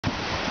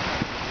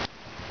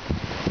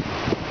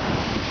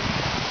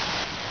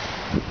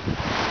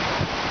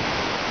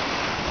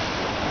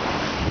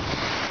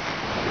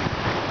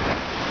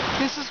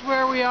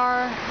where we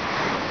are.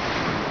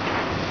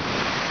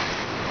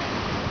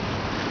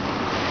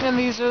 And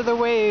these are the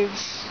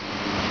waves.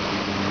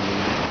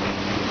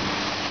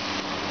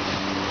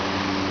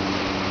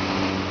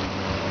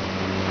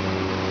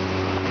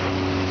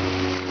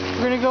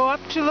 We're going to go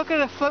up to look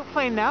at a float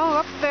plane now.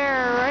 Up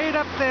there, right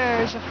up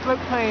there is a float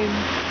plane.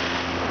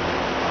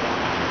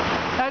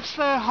 That's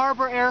the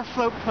harbour air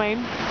float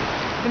plane.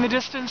 In the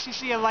distance you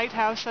see a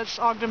lighthouse, that's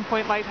Ogden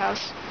Point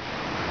lighthouse.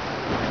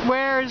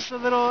 Where is the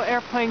little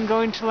airplane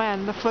going to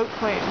land, the float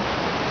plane?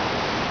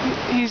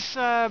 He's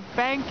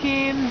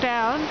banking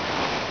down.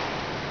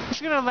 He's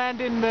going to land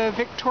in the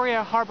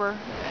Victoria Harbour,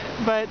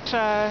 but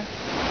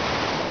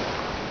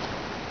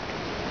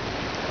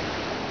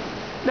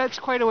that's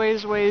quite a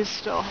ways away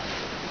still.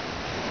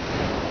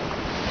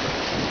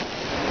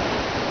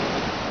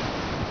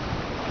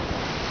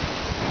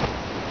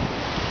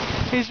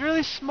 He's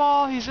really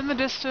small, he's in the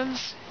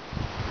distance.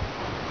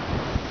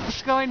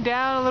 He's going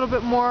down a little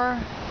bit more.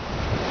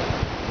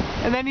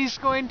 And then he's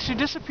going to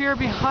disappear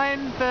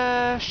behind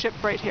the ship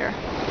right here.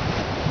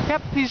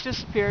 Yep, he's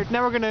disappeared.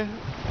 Now we're going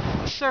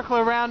to circle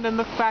around and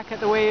look back at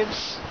the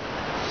waves.